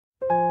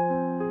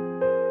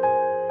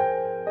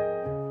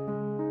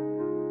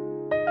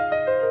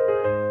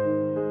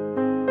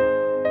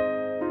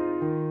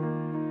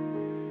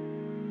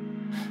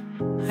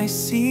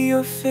see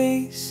your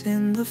face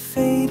in the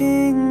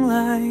fading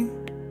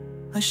light,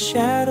 a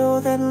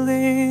shadow that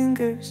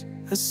lingers,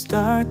 a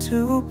star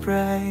too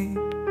bright.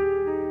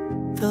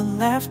 The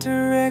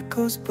laughter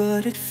echoes,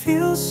 but it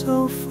feels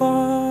so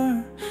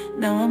far.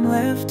 Now I'm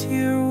left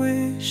here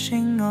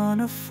wishing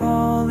on a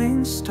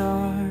falling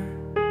star.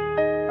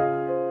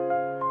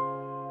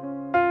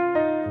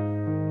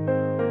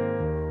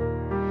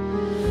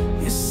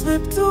 You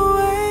slipped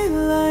away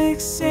like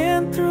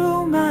sand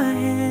through my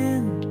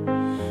hand,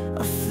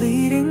 a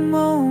fleeting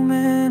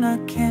moment I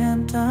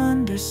can't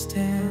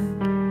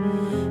understand.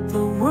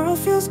 The world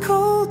feels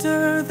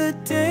colder, the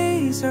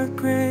days are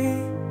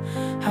gray.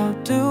 How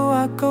do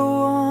I go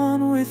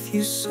on with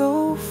you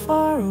so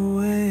far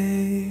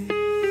away?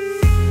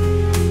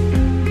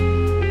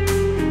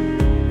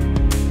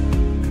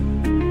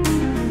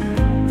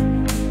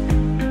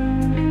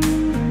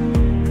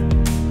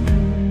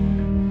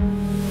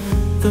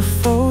 The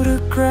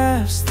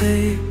photographs,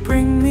 they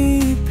bring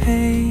me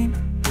pain,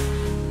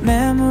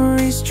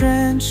 memories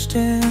drenched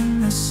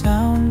in the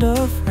sound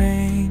of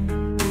rain.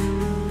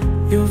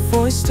 Your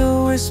voice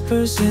still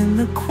whispers in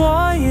the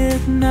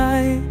quiet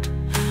night,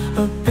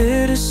 a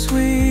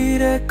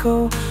bittersweet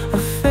echo, a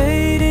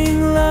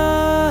fading light.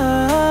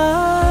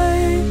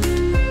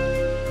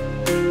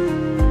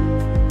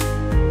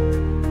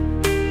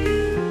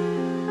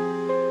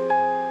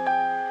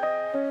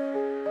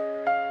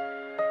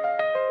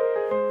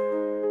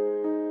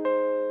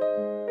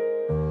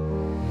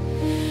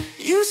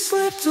 You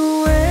slipped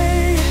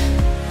away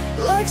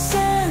like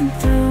sand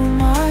through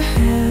my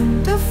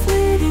hand, a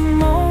fleeting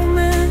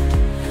moment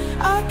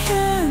I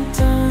can't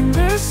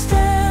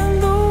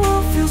understand. The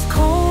world feels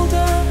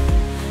colder,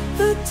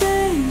 the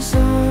days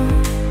are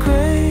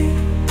gray.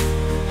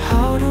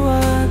 How do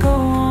I go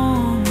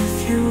on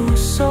with you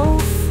so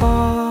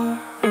far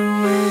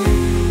away?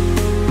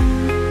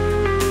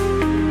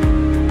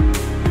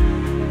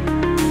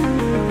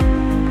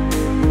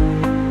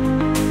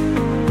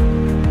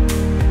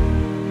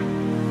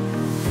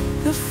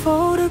 The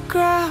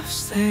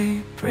photographs,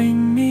 they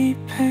bring me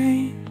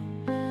pain,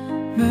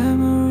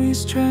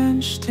 memories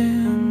drenched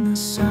in the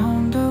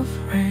sound of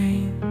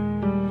rain.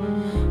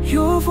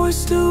 Your voice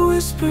still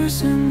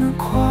whispers in the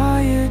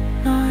quiet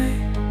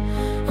night,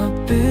 a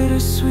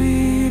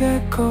bittersweet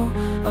echo,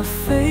 a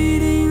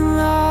fading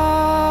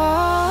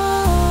light.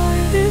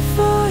 If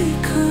I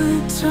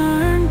could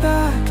turn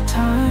back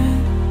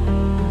time,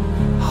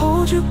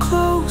 hold you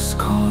close,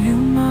 call you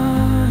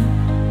mine,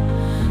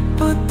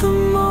 but the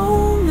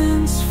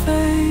moments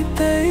fade,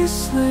 they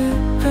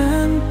slip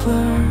and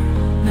blur.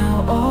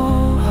 Now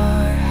all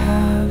I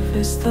have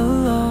is the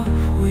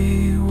love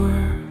we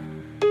were.